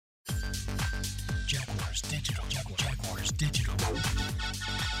Digital. Jaguars Digital.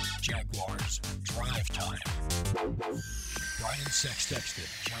 Jaguars Drive Time. Brian Sexton,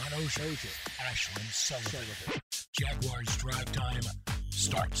 John Oshie, Ashlyn Sullivan. Jaguars Drive Time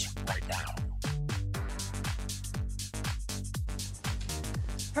starts right now.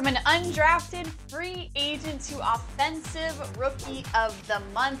 From an undrafted free agent to offensive rookie of the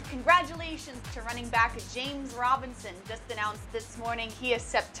month, congratulations to running back James Robinson. Just announced this morning he is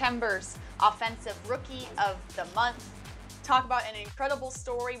September's offensive rookie of the month. Talk about an incredible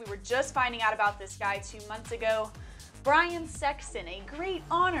story. We were just finding out about this guy 2 months ago. Brian Sexton, a great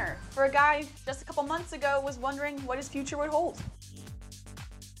honor for a guy just a couple months ago was wondering what his future would hold.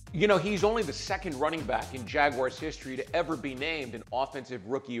 You know, he's only the second running back in Jaguars history to ever be named an Offensive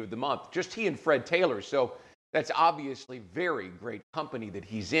Rookie of the Month. Just he and Fred Taylor. So that's obviously very great company that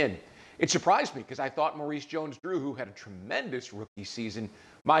he's in. It surprised me because I thought Maurice Jones-Drew, who had a tremendous rookie season,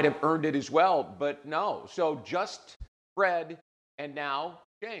 might have earned it as well. But no. So just Fred and now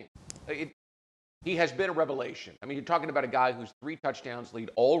James. He has been a revelation. I mean, you're talking about a guy whose 3 touchdowns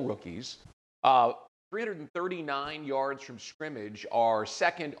lead all rookies. 339 yards from scrimmage are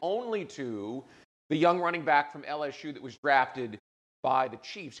second only to the young running back from LSU that was drafted by the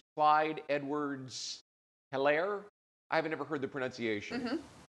Chiefs, Clyde Edwards-Helaire. I haven't ever heard the pronunciation.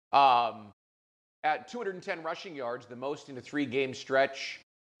 At 210 rushing yards, the most in a 3-game stretch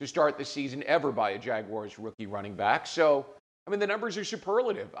to start the season ever by a Jaguars rookie running back. So, I mean, the numbers are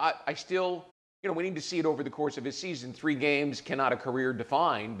superlative. I still, we need to see it over the course of his season. 3 games cannot a career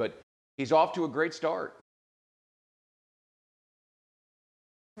define, but he's off to a great start.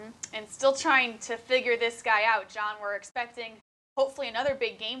 And still trying to figure this guy out, John. We're expecting hopefully another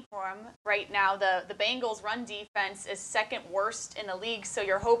big game for him. Right now, the Bengals' run defense is second worst in the league, so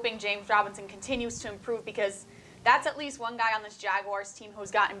you're hoping James Robinson continues to improve because that's at least one guy on this Jaguars team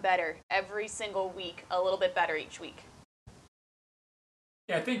who's gotten better every single week, a little bit better each week.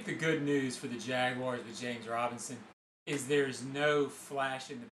 Yeah, I think the good news for the Jaguars with James Robinson is there's no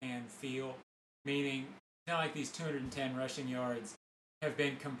flash-in-the-pan feel, meaning it's not like these 210 rushing yards have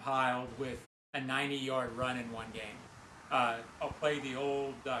been compiled with a 90-yard run in one game. I'll play the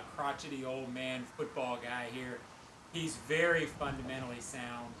old, crotchety old man football guy here. He's very fundamentally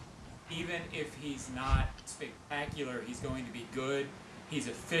sound. Even if he's not spectacular, he's going to be good. He's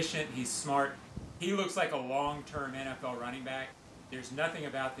efficient. He's smart. He looks like a long-term NFL running back. There's nothing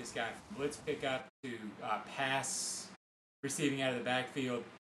about this guy from blitz pickup to pass receiving out of the backfield.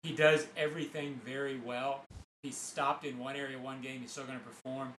 He does everything very well. He's stopped in one area one game. He's still going to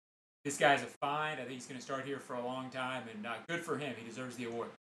perform. This guy's a find. I think he's going to start here for a long time, and good for him. He deserves the award.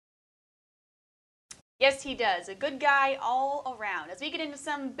 Yes, he does. A good guy all around. As we get into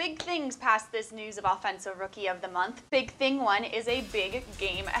some big things past this news of Offensive Rookie of the Month, big thing one is a big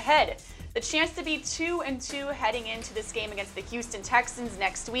game ahead. The chance to be 2-2 heading into this game against the Houston Texans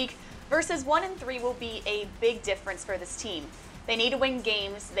next week versus 1-3 will be a big difference for this team. They need to win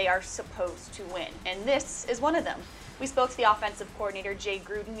games they are supposed to win, and this is one of them. We spoke to the offensive coordinator, Jay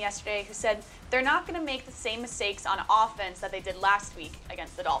Gruden, yesterday, who said they're not going to make the same mistakes on offense that they did last week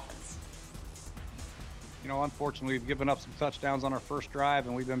against the Dolphins. Unfortunately, we've given up some touchdowns on our first drive,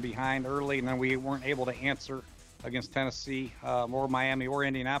 and we've been behind early, and then we weren't able to answer against Tennessee or Miami or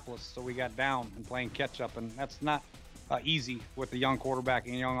Indianapolis, so we got down and playing catch-up, and that's not easy with a young quarterback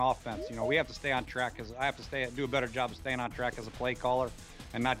and a young offense. We have to stay on track. I have to do a better job of staying on track as a play caller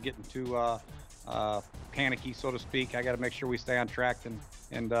and not getting too panicky, so to speak. I got to make sure we stay on track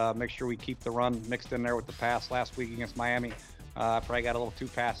and make sure we keep the run mixed in there with the pass. Last week against Miami, I probably got a little too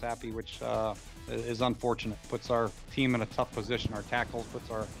pass happy, which is unfortunate. Puts our team in a tough position. Our tackles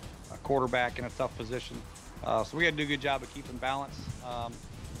puts our quarterback in a tough position. So we got to do a good job of keeping balance.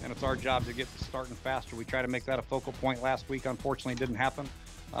 And it's our job to get starting faster. We tried to make that a focal point last week. Unfortunately, it didn't happen.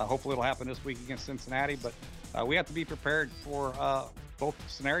 Hopefully it'll happen this week against Cincinnati, but we have to be prepared for both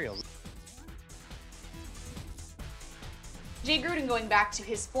scenarios. Jay Gruden going back to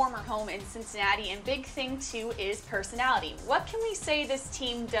his former home in Cincinnati, and big thing too is personality. What can we say this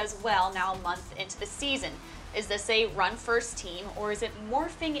team does well now a month into the season? Is this a run-first team, or is it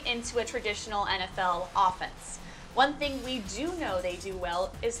morphing into a traditional NFL offense? One thing we do know they do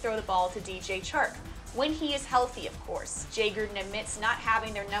well is throw the ball to DJ Chark. When he is healthy, of course. Jay Gruden admits not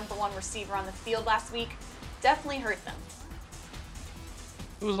having their number one receiver on the field last week definitely hurt them.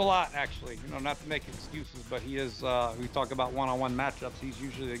 It was a lot, actually. Not to make excuses, but he is, we talk about one-on-one matchups. He's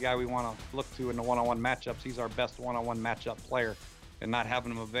usually the guy we want to look to in the one-on-one matchups. He's our best one-on-one matchup player, and not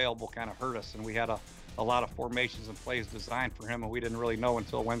having him available kind of hurt us. And we had a lot of formations and plays designed for him, and we didn't really know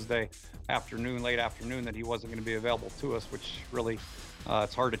until Wednesday afternoon, late afternoon, that he wasn't going to be available to us, which really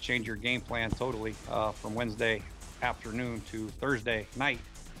It's hard to change your game plan totally from Wednesday afternoon to Thursday night,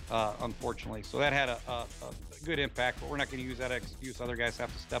 unfortunately. So that had a good impact, but we're not going to use that excuse. Other guys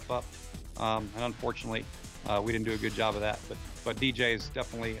have to step up, and unfortunately, we didn't do a good job of that. But DJ is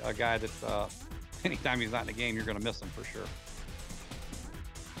definitely a guy that anytime he's not in a game, you're going to miss him for sure.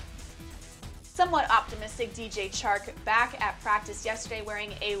 Somewhat optimistic DJ Chark back at practice yesterday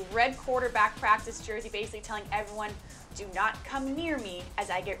wearing a red quarterback practice jersey, basically telling everyone, do not come near me as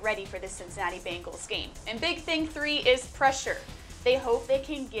I get ready for this Cincinnati Bengals game. And big thing 3 is pressure. They hope they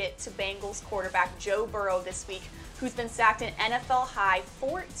can get to Bengals quarterback Joe Burrow this week, who's been sacked an NFL high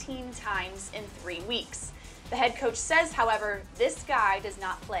 14 times in 3 weeks. The head coach says, however, this guy does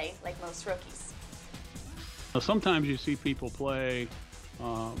not play like most rookies. Sometimes you see people play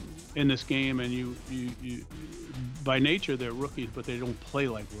in this game, and you by nature they're rookies, but they don't play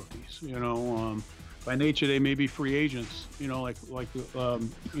like rookies. By nature they may be free agents. Like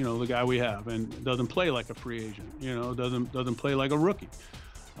the guy we have, and doesn't play like a free agent. Doesn't play like a rookie.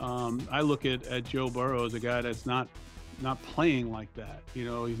 I look at Joe Burrow as a guy that's not playing like that.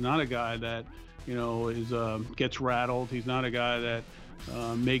 He's not a guy that gets rattled. He's not a guy that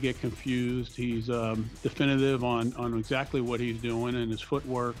may get confused. He's definitive on exactly what he's doing and his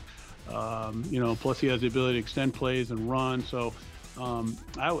footwork. Plus he has the ability to extend plays and run. So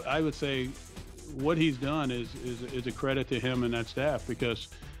I would say what he's done is a credit to him and that staff, because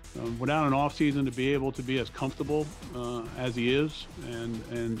without an offseason to be able to be as comfortable as he is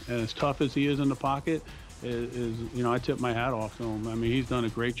and as tough as he is in the pocket is I tip my hat off to him. I mean, he's done a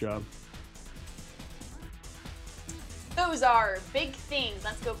great job. Those are big things.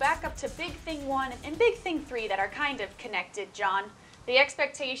 Let's go back up to big thing 1 and big thing 3 that are kind of connected, John. The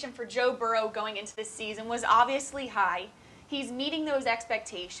expectation for Joe Burrow going into this season was obviously high. He's meeting those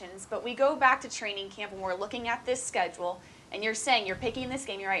expectations, but we go back to training camp and we're looking at this schedule, and you're saying you're picking this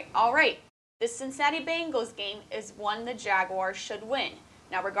game. You're right. All right, this Cincinnati Bengals game is one the Jaguars should win.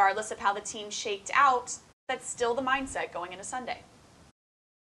 Now, regardless of how the team shaked out, that's still the mindset going into Sunday.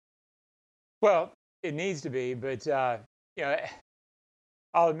 Well, it needs to be, but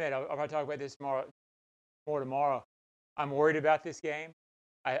I'll admit, I'll probably talk about this more tomorrow. I'm worried about this game.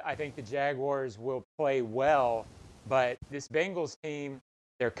 I think the Jaguars will play well, but this Bengals team,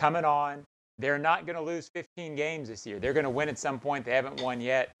 they're coming on. They're not going to lose 15 games this year. They're going to win at some point. They haven't won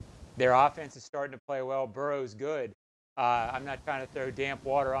yet. Their offense is starting to play well. Burrow's good. I'm not trying to throw damp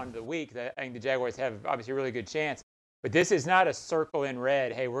water onto the week. I think the Jaguars have obviously a really good chance. But this is not a circle in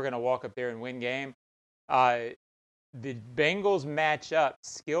red, hey, we're going to walk up there and win game. The Bengals match up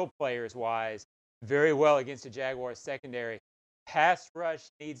skill players-wise very well against the Jaguars secondary. Pass rush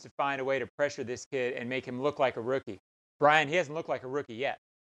needs to find a way to pressure this kid and make him look like a rookie. Brian, he hasn't looked like a rookie yet.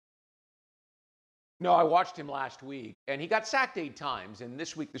 No, I watched him last week, and he got sacked 8 times. And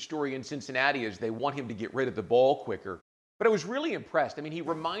this week, the story in Cincinnati is they want him to get rid of the ball quicker. But I was really impressed. I mean, he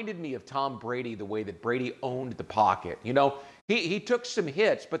reminded me of Tom Brady, the way that Brady owned the pocket. He took some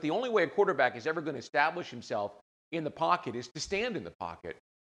hits, but the only way a quarterback is ever going to establish himself in the pocket is to stand in the pocket.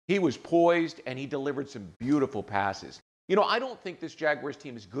 He was poised, and he delivered some beautiful passes. I don't think this Jaguars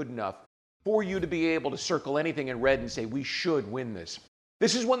team is good enough for you to be able to circle anything in red and say, we should win this.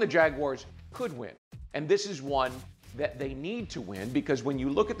 This is one the Jaguars could win, and this is one that they need to win, because when you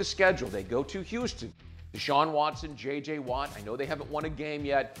look at the schedule, they go to Houston. Deshaun Watson, J.J. Watt, I know they haven't won a game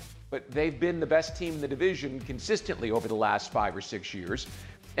yet, but they've been the best team in the division consistently over the last 5 or 6 years.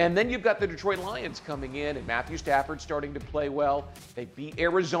 And then you've got the Detroit Lions coming in, and Matthew Stafford starting to play well. They beat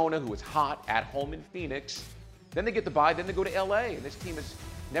Arizona, who is hot, at home in Phoenix. Then they get the bye, then they go to L.A., and this team has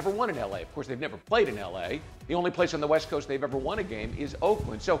never won in L.A. Of course, they've never played in L.A. The only place on the West Coast they've ever won a game is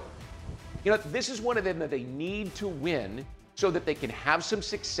Oakland. So, this is one of them that they need to win so that they can have some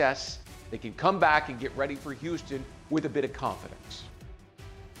success. They can come back and get ready for Houston with a bit of confidence.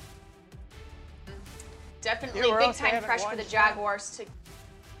 Definitely big-time pressure for the Jaguars to...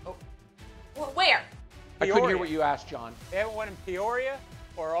 Oh. Well, where? I couldn't hear what you asked, John. They haven't won in Peoria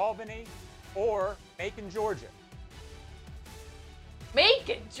or Albany or Macon, Georgia.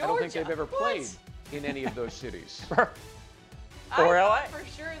 Macon, Georgia? I don't think they've ever played in any of those cities. Or LA. For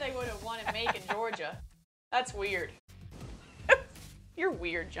sure they would have won in Macon, Georgia. That's weird. You're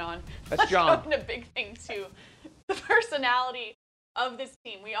weird, John. That's John. Let's go into big thing 2. The personality of this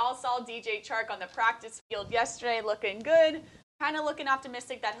team. We all saw DJ Chark on the practice field yesterday looking good, kind of looking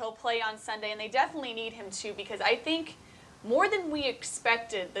optimistic that he'll play on Sunday, and they definitely need him too, because I think more than we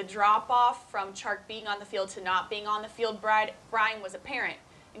expected, the drop-off from Chark being on the field to not being on the field, Brian, was apparent.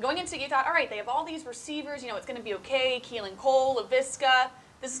 And going into it, you thought, all right, they have all these receivers, it's going to be okay, Keelan Cole, Laviska,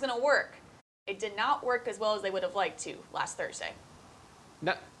 this is going to work. It did not work as well as they would have liked to last Thursday.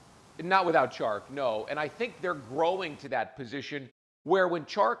 Not without Chark, no. And I think they're growing to that position where when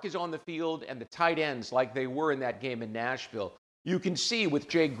Chark is on the field and the tight ends like they were in that game in Nashville, you can see with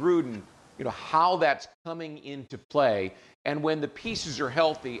Jay Gruden, how that's coming into play. And when the pieces are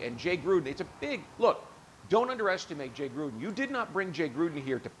healthy and Jay Gruden, it's a big look. Don't underestimate Jay Gruden. You did not bring Jay Gruden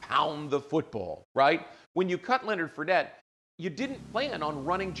here to pound the football, right? When you cut Leonard Fournette, you didn't plan on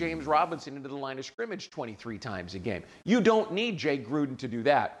running James Robinson into the line of scrimmage 23 times a game. You don't need Jay Gruden to do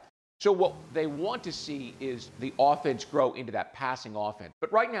that. So what they want to see is the offense grow into that passing offense.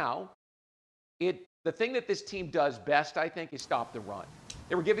 But right now, the thing that this team does best, I think, is stop the run.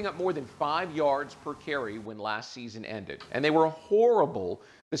 They were giving up more than 5 yards per carry when last season ended. And they were horrible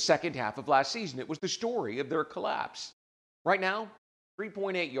the second half of last season. It was the story of their collapse. Right now,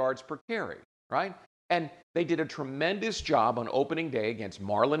 3.8 yards per carry, right? And they did a tremendous job on opening day against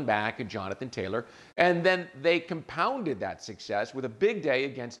Marlon Mack and Jonathan Taylor. And then they compounded that success with a big day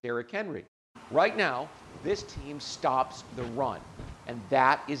against Derrick Henry. Right now, this team stops the run. And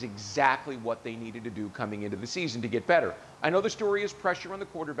that is exactly what they needed to do coming into the season to get better. I know the story is pressure on the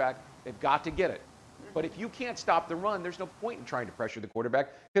quarterback. They've got to get it. But if you can't stop the run, there's no point in trying to pressure the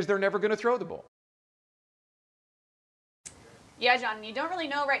quarterback because they're never going to throw the ball. Yeah, John, you don't really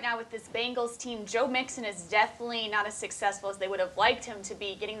know right now with this Bengals team. Joe Mixon is definitely not as successful as they would have liked him to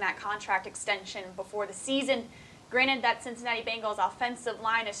be, getting that contract extension before the season. Granted, that Cincinnati Bengals offensive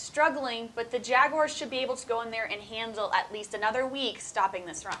line is struggling, but the Jaguars should be able to go in there and handle at least another week stopping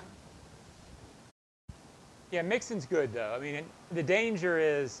this run. Yeah, Mixon's good, though. I mean, the danger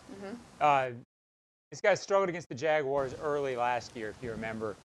is this guy struggled against the Jaguars early last year, if you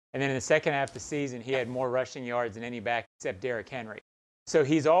remember. And then in the second half of the season, he had more rushing yards than any back except Derrick Henry. So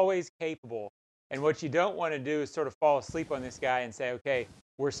he's always capable. And what you don't want to do is sort of fall asleep on this guy and say, okay,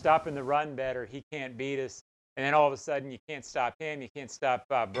 we're stopping the run better. He can't beat us. And then all of a sudden, you can't stop him. You can't stop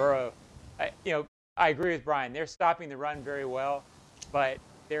Burrow. I agree with Brian. They're stopping the run very well, but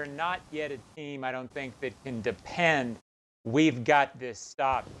they're not yet a team, I don't think, that can depend, we've got this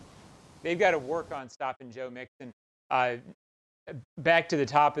stopped. They've got to work on stopping Joe Mixon. Back to the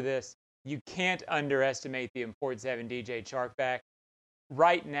top of this, you can't underestimate the importance of having DJ Chark back.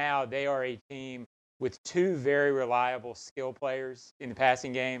 Right now, they are a team with 2 very reliable skill players in the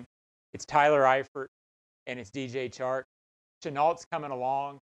passing game. It's Tyler Eifert and it's DJ Chark. Chenault's coming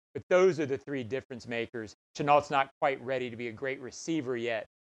along, but those are the 3 difference makers. Chenault's not quite ready to be a great receiver yet.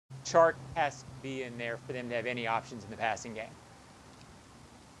 Chark has to be in there for them to have any options in the passing game.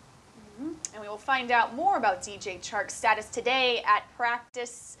 And we will find out more about DJ Chark's status today at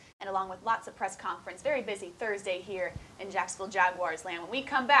practice and along with lots of press conference. Very busy Thursday here in Jacksonville Jaguars land. When we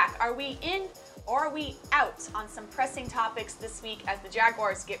come back, are we in or are we out on some pressing topics this week as the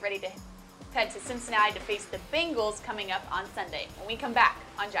Jaguars get ready to head to Cincinnati to face the Bengals coming up on Sunday? When we come back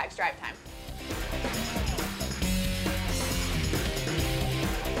on Jags Drive Time.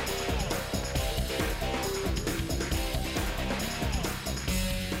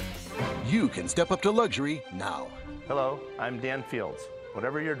 You can step up to luxury now. Hello, I'm Dan Fields.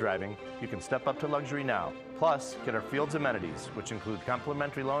 Whatever you're driving, you can step up to luxury now. Plus, get our Fields amenities, which include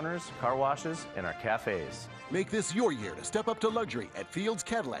complimentary loaners, car washes, and our cafes. Make this your year to step up to luxury at Fields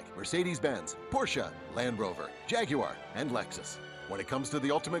Cadillac, Mercedes-Benz, Porsche, Land Rover, Jaguar, and Lexus. When it comes to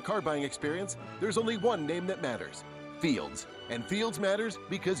the ultimate car buying experience, there's only one name that matters: Fields. And Fields matters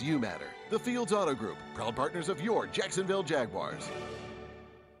because you matter. The Fields Auto Group, proud partners of your Jacksonville Jaguars.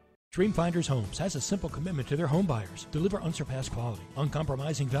 Dreamfinders Homes has a simple commitment to their home buyers. Deliver unsurpassed quality,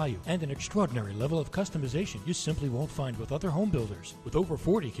 uncompromising value, and an extraordinary level of customization you simply won't find with other home builders. With over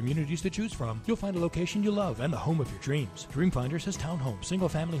 40 communities to choose from, you'll find a location you love and the home of your dreams. Dreamfinders has townhomes,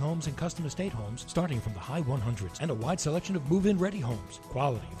 single-family homes, and custom estate homes starting from the high 100s and a wide selection of move-in-ready homes.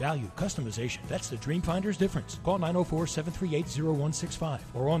 Quality, value, customization. That's the Dreamfinders difference. Call 904-738-0165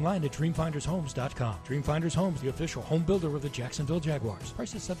 or online at dreamfindershomes.com. Dreamfinders Homes, the official home builder of the Jacksonville Jaguars.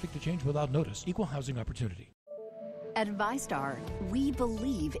 Prices subject to change without notice. Equal housing opportunity. At ViStar, we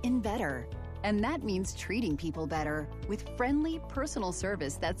believe in better. And that means treating people better with friendly, personal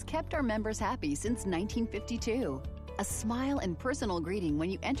service that's kept our members happy since 1952. A smile and personal greeting when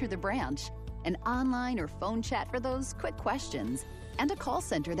you enter the branch. An online or phone chat for those quick questions. And a call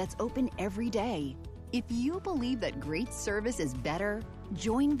center that's open every day. If you believe that great service is better,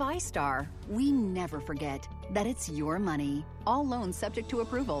 join ViStar. We never forget that it's your money. All loans subject to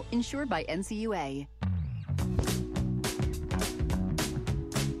approval, insured by NCUA.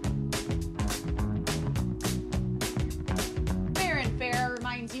 Fair and Fair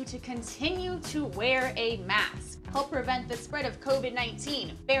reminds you to continue to wear a mask. Help prevent the spread of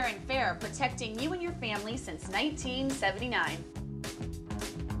COVID-19. Fair and Fair, protecting you and your family since 1979.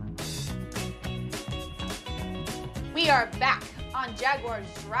 We are back on Jaguars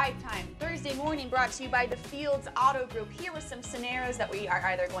Drive Time Thursday morning, brought to you by the Fields Auto Group. Here with some scenarios that we are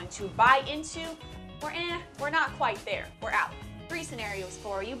either going to buy into or we're not quite there. We're out. 3 scenarios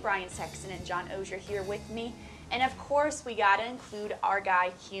for you. Brian Sexton and John Oehser here with me. And of course, we got to include our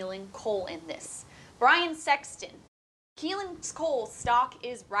guy, Keelan Cole, in this. Brian Sexton. Keelan Cole's stock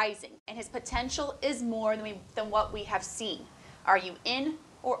is rising, and his potential is more than what we have seen. Are you in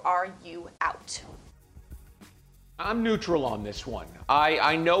or are you out? I'm neutral on this one.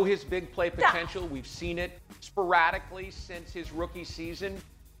 I know his big play potential. We've seen it sporadically since his rookie season.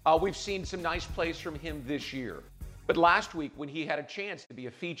 We've seen some nice plays from him this year. But last week, when he had a chance to be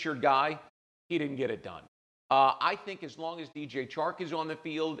a featured guy, he didn't get it done. I think as long as DJ Chark is on the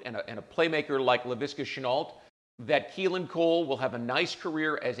field and a playmaker like Laviska Shenault, that Keelan Cole will have a nice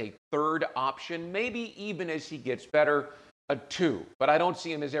career as a 3rd option, maybe even as he gets better, a 2. But I don't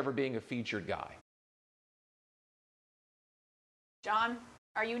see him as ever being a featured guy. John,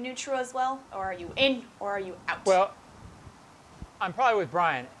 are you neutral as well, or are you in, or are you out? Well, I'm probably with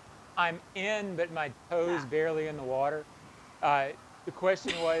Brian. I'm in, but my toes barely in the water. The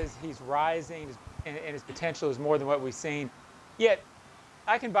question was, he's rising, and his potential is more than what we've seen. Yet,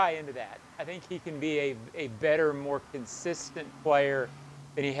 I can buy into that. I think he can be a better, more consistent player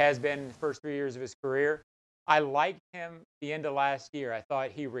than he has been in the first 3 years of his career. I liked him the end of last year. I thought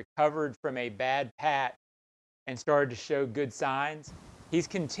he recovered from a bad patch and started to show good signs. He's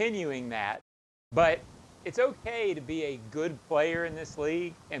continuing that, but it's okay to be a good player in this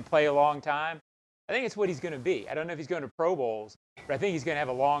league and play a long time. I think it's what he's going to be. I don't know if he's going to Pro Bowls, but I think he's going to have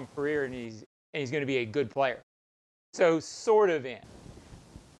a long career, and he's going to be a good player. So sort of in.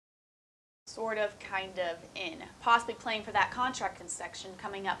 Sort of, kind of in. Possibly playing for that contract concession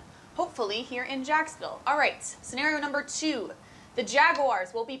coming up, hopefully, here in Jacksonville. All right, scenario number 2. The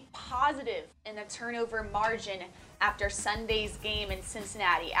Jaguars will be positive in the turnover margin after Sunday's game in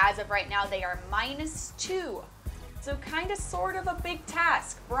Cincinnati. As of right now, they are -2. So kind of sort of a big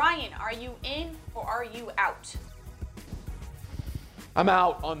task. Brian, are you in or are you out? I'm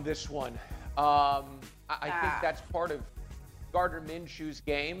out on this one. I think that's part of Gardner Minshew's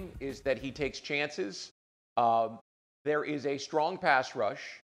game, is that he takes chances. There is a strong pass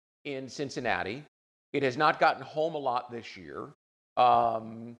rush in Cincinnati. It has not gotten home a lot this year.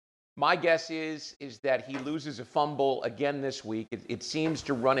 My guess is that he loses a fumble again this week. It seems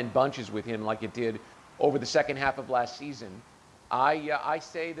to run in bunches with him like it did over the second half of last season. I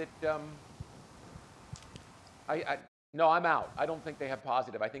say that no, I'm out. I don't think they have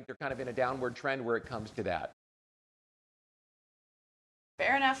positive. I think they're kind of in a downward trend where it comes to that.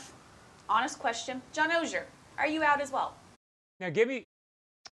 Fair enough. Honest question. John Oehser, are you out as well? Now give me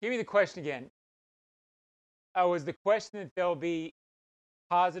the question again. Was the question that they'll be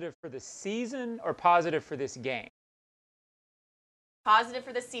positive for the season or positive for this game? Positive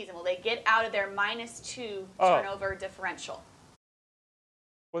for the season. Will they get out of their -2 turnover differential?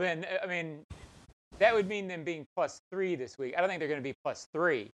 Well, then, I mean, that would mean them being +3 this week. I don't think they're going to be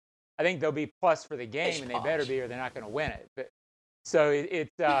 +3. I think they'll be plus for the game, and they better be, or they're not going to win it. But so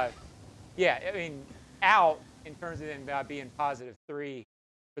yeah, I mean, out in terms of them being +3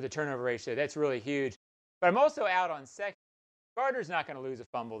 for the turnover ratio. That's really huge. But I'm also out on second. Gardner's not going to lose a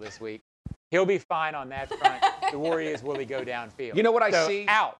fumble this week. He'll be fine on that front. The worry is, will he go downfield? You know what I see?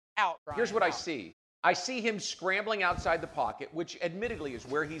 Out, Brian. Here's what I see. I see him scrambling outside the pocket, which admittedly is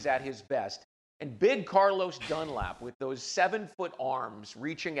where he's at his best. And big Carlos Dunlap with those 7-foot arms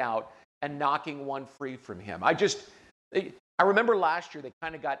reaching out and knocking one free from him. I remember last year they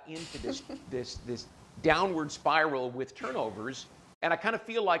kind of got into this downward spiral with turnovers, and I kind of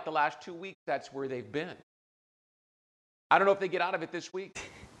feel like the last 2 weeks that's where they've been. I don't know if they get out of it this week.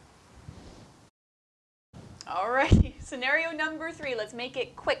 All right, scenario number 3. Let's make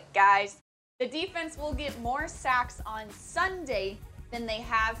it quick, guys. The defense will get more sacks on Sunday than they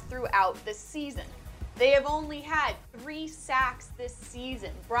have throughout the season. They have only had 3 sacks this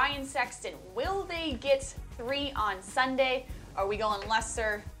season. Brian Sexton, will they get 3 on Sunday? Are we going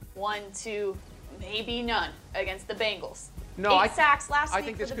lesser, 1, 2, maybe none against the Bengals? No, 8 sacks last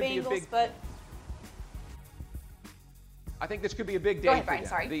week for the Bengals, but I think this could be a big day Go ahead, for Brian, them.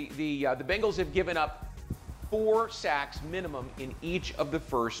 sorry. The Bengals have given up 4 sacks minimum in each of the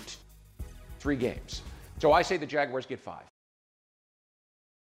first 3 games. So I say the Jaguars get 5.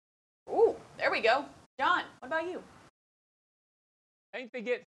 Ooh, there we go. John, what about you? I think they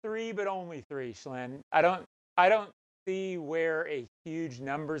get 3, but only 3, Schlinn. I don't see where a huge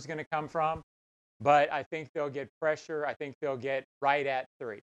number is going to come from, but I think they'll get pressure. I think they'll get right at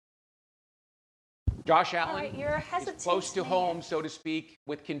 3. Josh Allen right, you're hesitant, is close to home, so to speak,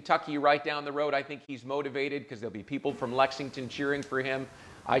 with Kentucky right down the road. I think he's motivated because there'll be people from Lexington cheering for him.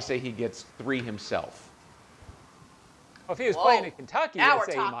 I say he gets 3 himself. Well, if he was playing in Kentucky, Now I'd we're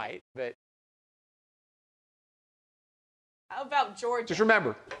say talking. he might. But How about Georgia? Just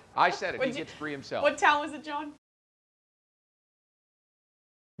remember, I said it. What'd He you- gets 3 himself. What town was it, John?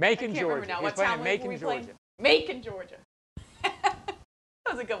 Macon, I can't Georgia. remember now. He's What playing town in were Macon, we Georgia. playing? Macon, Georgia.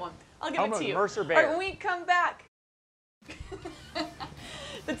 That was a good one. I'll give Home it of to you. Mercer All right, Bear. when we come back,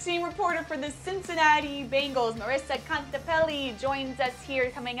 the team reporter for the Cincinnati Bengals, Marissa Cantapelli, joins us here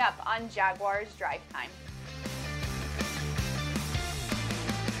coming up on Jaguars Drive Time.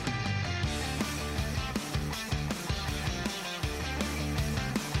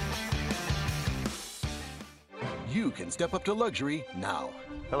 You can step up to luxury now.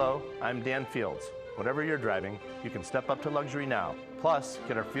 Hello, I'm Dan Fields. Whatever you're driving, you can step up to luxury now. Plus,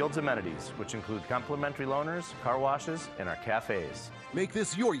 get our Fields amenities, which include complimentary loaners, car washes, and our cafes. Make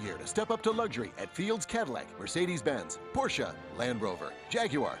this your year to step up to luxury at Fields Cadillac, Mercedes-Benz, Porsche, Land Rover,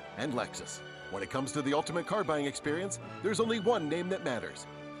 Jaguar, and Lexus. When it comes to the ultimate car buying experience, there's only one name that matters.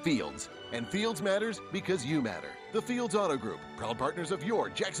 Fields. And Fields matters because you matter. The Fields Auto Group, proud partners of your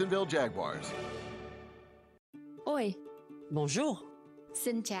Jacksonville Jaguars. Oi. Bonjour.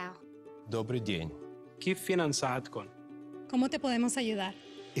 Xin chào. Добрый день. كيف فينا نساعدكم؟ ¿Cómo te podemos ayudar?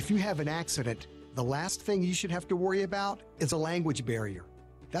 If you have an accident, the last thing you should have to worry about is a language barrier.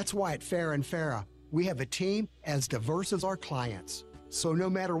 That's why at Farah and Farah, we have a team as diverse as our clients. So no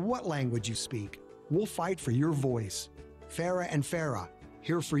matter what language you speak, we'll fight for your voice. Farah and Farah,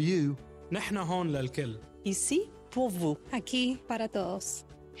 here for you. نحن هون للكل. Ici pour vous. Aquí para todos.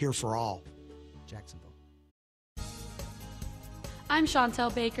 Here for all. Jacksonville. I'm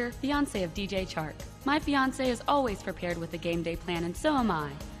Chantel Baker, fiance of DJ Chark. My fiance is always prepared with a game day plan, and so am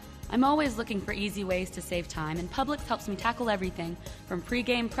I. I'm always looking for easy ways to save time, and Publix helps me tackle everything from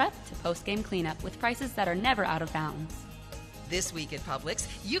pre-game prep to post-game cleanup with prices that are never out of bounds. This week at Publix,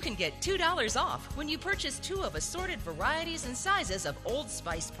 you can get $2 off when you purchase 2 of assorted varieties and sizes of Old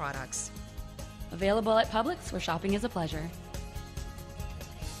Spice products. Available at Publix, where shopping is a pleasure.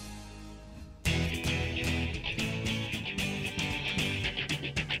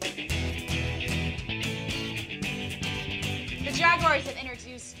 The Jaguars have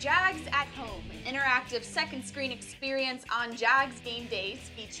introduced Jags at Home, an interactive second screen experience on Jags game days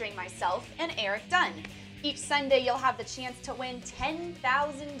featuring myself and Eric Dunn. Each Sunday, you'll have the chance to win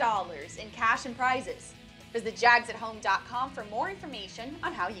 $10,000 in cash and prizes. Visit jagsathome.com for more information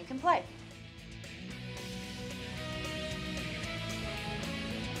on how you can play.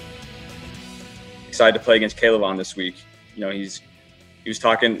 Excited to play against Caleb this week. You know, he's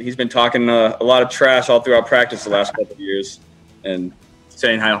been talking a lot of trash all throughout practice the last couple of years, and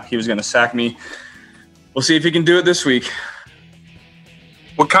saying how he was going to sack me. We'll see if he can do it this week.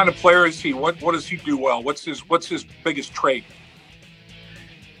 What kind of player is he? What does he do well? What's his biggest trait?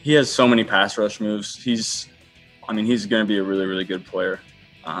 He has so many pass rush moves. He's going to be a really, really good player.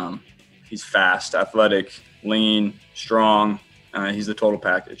 He's fast, athletic, lean, strong. He's the total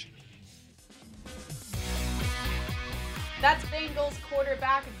package. That's Bengals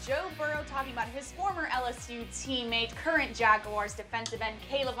quarterback Joe Burrow talking about his former LSU teammate, current Jaguars defensive end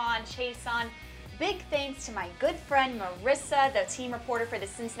K'Lavon Chaisson. Big thanks to my good friend Marissa, the team reporter for the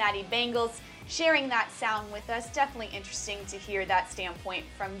Cincinnati Bengals, sharing that sound with us. Definitely interesting to hear that standpoint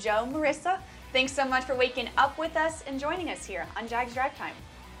from Joe. Marissa, thanks so much for waking up with us and joining us here on Jags Drive Time.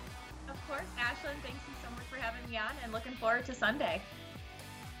 Of course, Ashlyn, thank you so much for having me on and looking forward to Sunday.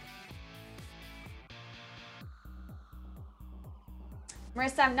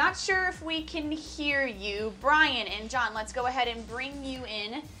 Marissa, I'm not sure if we can hear you. Brian and John, let's go ahead and bring you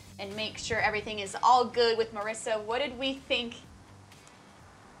in and make sure everything is all good with Marissa. What did we think?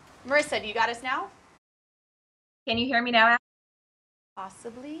 Marissa, do you got us now? Can you hear me now?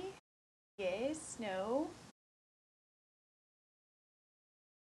 Possibly. Yes, no.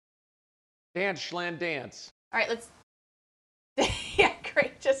 Dance, Schland, dance. All right, let's. Yeah,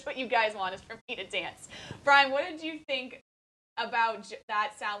 great. Just what you guys want is for me to dance. Brian, what did you think about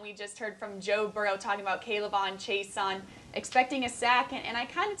that sound we just heard from Joe Burrow talking about K'Lavon Chaisson expecting a sack? And I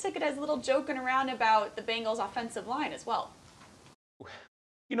kind of took it as a little joking around about the Bengals' offensive line as well.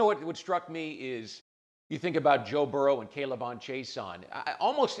 You know what struck me is you think about Joe Burrow and K'Lavon Chaisson.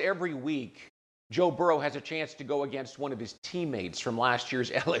 Almost every week, Joe Burrow has a chance to go against one of his teammates from last year's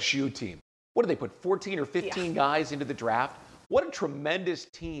LSU team. What did they put, 14 or 15 guys into the draft? What a tremendous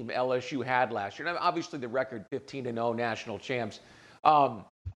team LSU had last year. And obviously the record 15-0 national champs.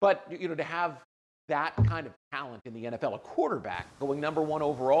 But, you know, to have that kind of talent in the NFL, a quarterback going #1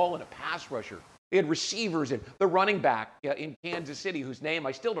 overall and a pass rusher They had receivers and the running back in Kansas City, whose name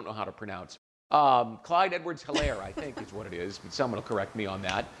I still don't know how to pronounce. Clyde Edwards-Helaire, I think is what it is, but someone will correct me on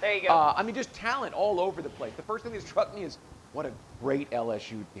that. There you go. I mean, just talent all over the place. The first thing that struck me is what a great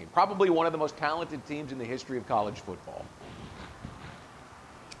LSU team. Probably one of the most talented teams in the history of college football.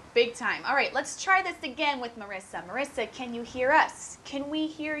 Big time. All right, let's try this again with Marissa. Marissa, can you hear us? Can we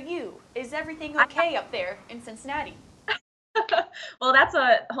hear you? Is everything okay up there in Cincinnati? Well, that's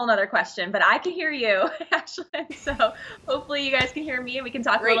a whole nother question, but I can hear you, Ashlyn. So hopefully you guys can hear me and we can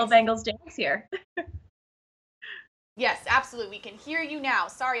talk a little Bengals Jags here. Yes, absolutely. We can hear you now.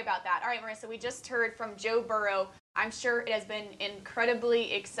 Sorry about that. All right, Marissa, we just heard from Joe Burrow. I'm sure it has been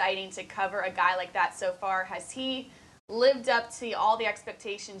incredibly exciting to cover a guy like that so far. Has he lived up to all the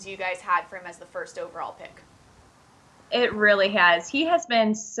expectations you guys had for him as the first overall pick? It really has. He has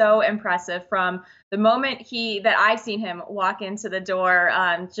been so impressive from the moment that I've seen him walk into the door,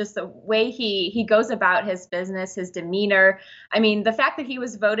 just the way he goes about his business, his demeanor. I mean, the fact that he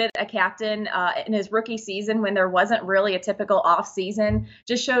was voted a captain in his rookie season when there wasn't really a typical off season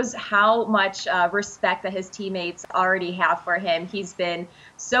just shows how much respect that his teammates already have for him. He's been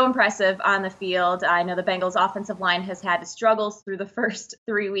so impressive on the field. I know the Bengals offensive line has had struggles through the first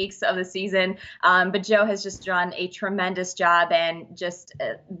 3 weeks of the season, but Joe has just done a tremendous job, and just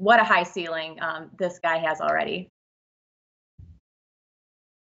what a high ceiling this guy has already.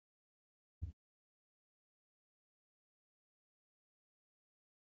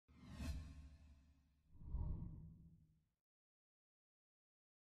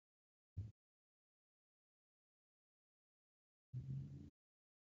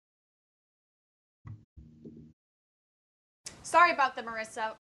 Sorry about the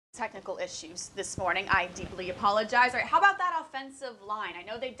Marissa technical issues this morning. I deeply apologize. All right, how about that offensive line? I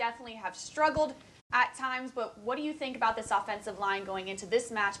know they definitely have struggled at times, but what do you think about this offensive line going into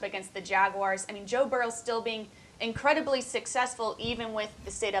this matchup against the Jaguars? I mean, Joe Burrow still being incredibly successful even with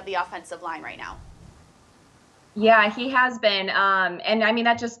the state of the offensive line right now. Yeah, he has been. And I mean,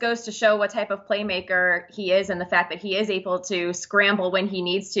 that just goes to show what type of playmaker he is and the fact that he is able to scramble when he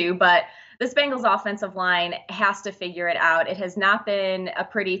needs to. But this Bengals offensive line has to figure it out. It has not been a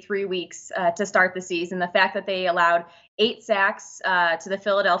pretty 3 weeks to start the season. The fact that they allowed 8 sacks to the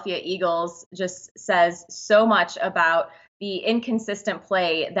Philadelphia Eagles just says so much about the inconsistent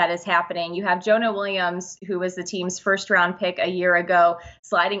play that is happening. You have Jonah Williams, who was the team's first-round pick a year ago,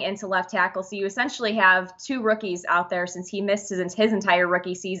 sliding into left tackle. So you essentially have 2 rookies out there since he missed his entire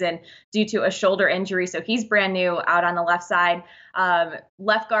rookie season due to a shoulder injury. So he's brand new out on the left side.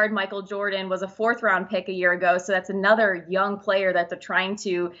 Left guard Michael Jordan was a 4th-round pick a year ago. So that's another young player that they're trying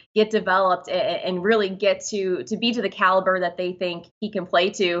to get developed and really get to be to the caliber that they think he can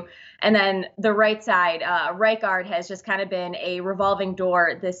play to. And then the right side, right guard has just kind of been a revolving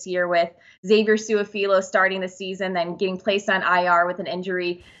door this year with Xavier Su'a-Filo starting the season, then getting placed on IR with an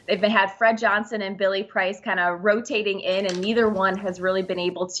injury. They've had Fred Johnson and Billy Price kind of rotating in, and neither one has really been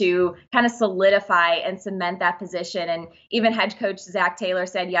able to kind of solidify and cement that position. And even head coach Zach Taylor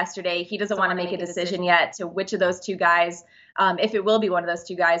said yesterday he doesn't want to make a decision yet to which of those 2 guys, if it will be one of those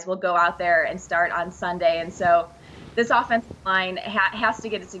 2 guys, will go out there and start on Sunday. And so this offensive line has to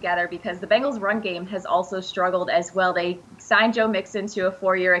get it together because the Bengals' run game has also struggled as well. They signed Joe Mixon to a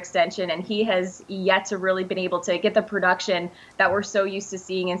 4-year extension, and he has yet to really been able to get the production that we're so used to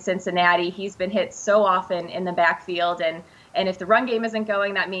seeing in Cincinnati. He's been hit so often in the backfield, and if the run game isn't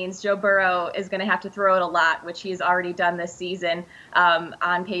going, that means Joe Burrow is going to have to throw it a lot, which he's already done this season,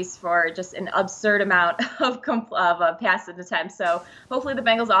 on pace for just an absurd amount of passing attempts. So hopefully the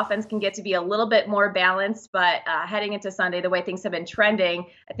Bengals offense can get to be a little bit more balanced, but heading into Sunday, the way things have been trending,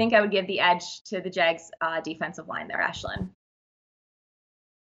 I think I would give the edge to the Jags defensive line there, Ashlyn.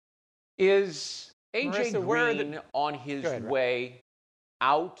 Is A.J. Marissa, Green on his way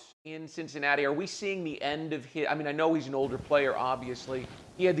out in Cincinnati? Are we seeing the end of his? I mean, I know he's an older player, obviously.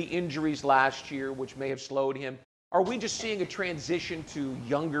 He had the injuries last year, which may have slowed him. Are we just seeing a transition to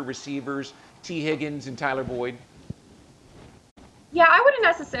younger receivers, T. Higgins and Tyler Boyd? Yeah, I wouldn't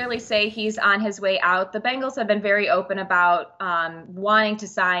necessarily say he's on his way out. The Bengals have been very open about wanting to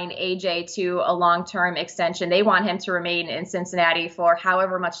sign AJ to a long-term extension. They want him to remain in Cincinnati for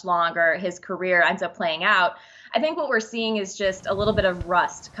however much longer his career ends up playing out. I think what we're seeing is just a little bit of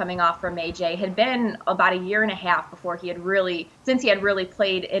rust coming off from AJ. It had been about a year and a half before he had really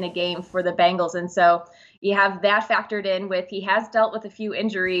played in a game for the Bengals. And so you have that factored in with he has dealt with a few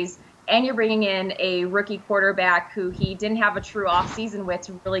injuries, and you're bringing in a rookie quarterback who he didn't have a true offseason with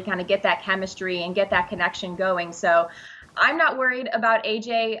to really kind of get that chemistry and get that connection going. So I'm not worried about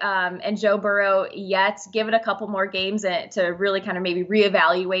AJ and Joe Burrow yet. Give it a couple more games to really kind of maybe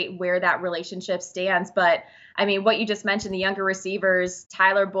reevaluate where that relationship stands. But I mean, what you just mentioned, the younger receivers,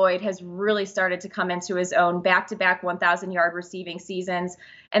 Tyler Boyd has really started to come into his own, back-to-back 1,000-yard receiving seasons.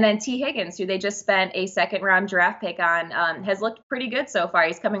 And then T. Higgins, who they just spent a second-round draft pick on, has looked pretty good so far.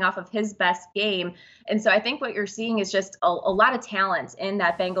 He's coming off of his best game. And so I think what you're seeing is just a lot of talent in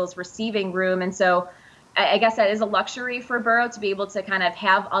that Bengals receiving room. And so I guess that is a luxury for Burrow to be able to kind of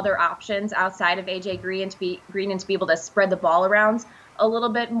have other options outside of A.J. Green and to be able to spread the ball around a little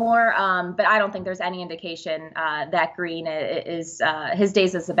bit more. But I don't think there's any indication that Green is his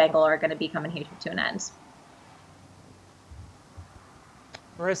days as a Bengal are going to be coming here to an end.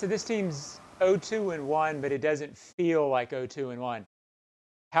 Marissa, this team's 0-2-1, but it doesn't feel like 0-2-1.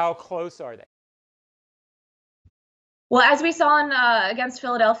 How close are they? Well, as we saw against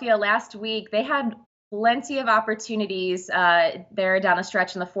Philadelphia last week, they had plenty of opportunities there down a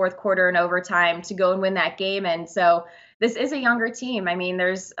stretch in the fourth quarter and overtime to go and win that game. And so this is a younger team. I mean,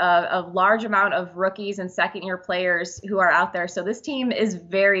 there's a large amount of rookies and second-year players who are out there. So this team is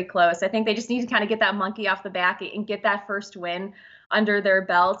very close. I think they just need to kind of get that monkey off the back and get that first win under their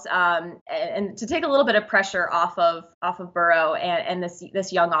belt, and to take a little bit of pressure off of Burrow and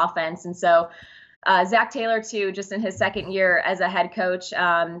this young offense. And so Zach Taylor, too, just in his second year as a head coach,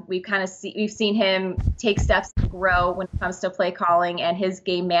 we've seen him take steps to grow when it comes to play calling and his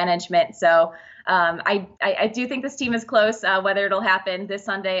game management. So I do think this team is close. Whether it'll happen this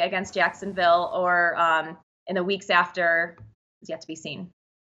Sunday against Jacksonville or in the weeks after is yet to be seen.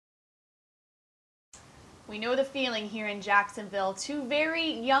 We know the feeling here in Jacksonville. Two very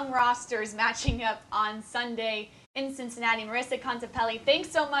young rosters matching up on Sunday in Cincinnati. Marissa Contepelli,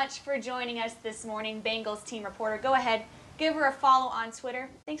 thanks so much for joining us this morning, Bengals team reporter. Go ahead, give her a follow on Twitter.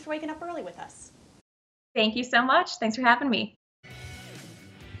 Thanks for waking up early with us. Thank you so much. Thanks for having me.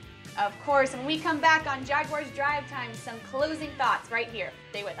 Of course, when we come back on Jaguars Drive Time, some closing thoughts right here.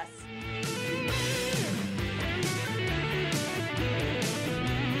 Stay with us.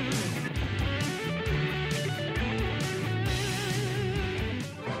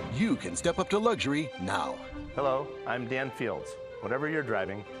 You can step up to luxury now. Hello, I'm Dan Fields. Whatever you're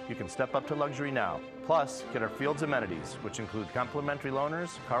driving, you can step up to luxury now. Plus, get our Fields amenities, which include complimentary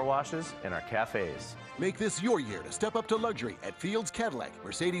loaners, car washes, and our cafes. Make this your year to step up to luxury at Fields Cadillac,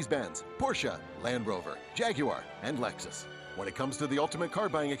 Mercedes-Benz, Porsche, Land Rover, Jaguar, and Lexus. When it comes to the ultimate car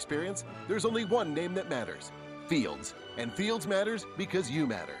buying experience, there's only one name that matters: Fields. And Fields matters because you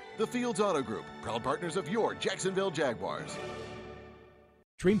matter. The Fields Auto Group, proud partners of your Jacksonville Jaguars.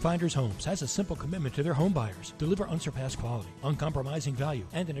 Dreamfinders Homes has a simple commitment to their home buyers. Deliver unsurpassed quality, uncompromising value,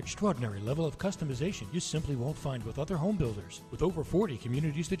 and an extraordinary level of customization you simply won't find with other home builders. With over 40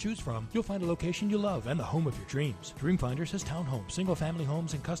 communities to choose from, you'll find a location you love and the home of your dreams. Dreamfinders has townhomes, single-family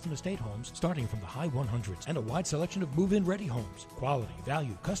homes, and custom estate homes starting from the high 100s and a wide selection of move-in ready homes. Quality,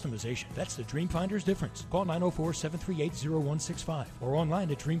 value, customization. That's the Dreamfinders difference. Call 904-738-0165 or online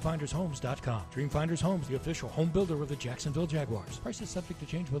at dreamfindershomes.com. Dreamfinders Homes, the official home builder of the Jacksonville Jaguars. Prices subject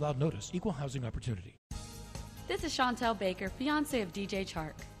to change without notice. Equal housing opportunity. This is Chantel Baker, fiance of DJ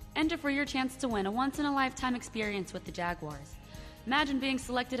Chark. Enter for your chance to win a once-in-a-lifetime experience with the Jaguars. Imagine being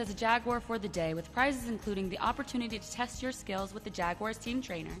selected as a Jaguar for the day with prizes including the opportunity to test your skills with the Jaguars team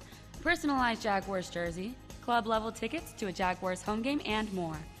trainer, a personalized Jaguars jersey, club-level tickets to a Jaguars home game, and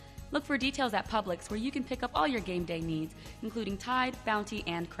more. Look for details at Publix where you can pick up all your game day needs, including Tide, Bounty,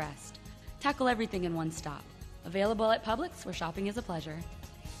 and Crest. Tackle everything in one stop. Available at Publix, where shopping is a pleasure.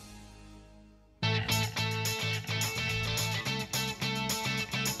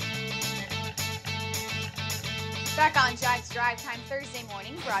 Back on Jags Drive Time Thursday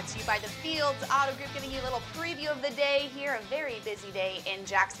morning, brought to you by the Fields Auto Group, giving you a little preview of the day here. A very busy day in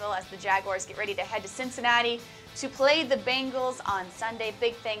Jacksonville as the Jaguars get ready to head to Cincinnati to play the Bengals on Sunday.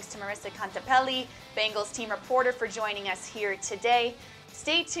 Big thanks to Marissa Contepelli, Bengals team reporter, for joining us here today.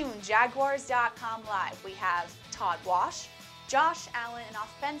 Stay tuned, Jaguars.com Live. We have Todd Wash, Josh Allen, an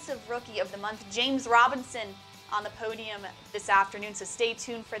offensive rookie of the month, James Robinson, on the podium this afternoon, so stay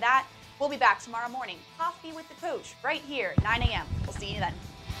tuned for that. We'll be back tomorrow morning. Coffee with the Coach right here, 9 a.m. We'll see you then.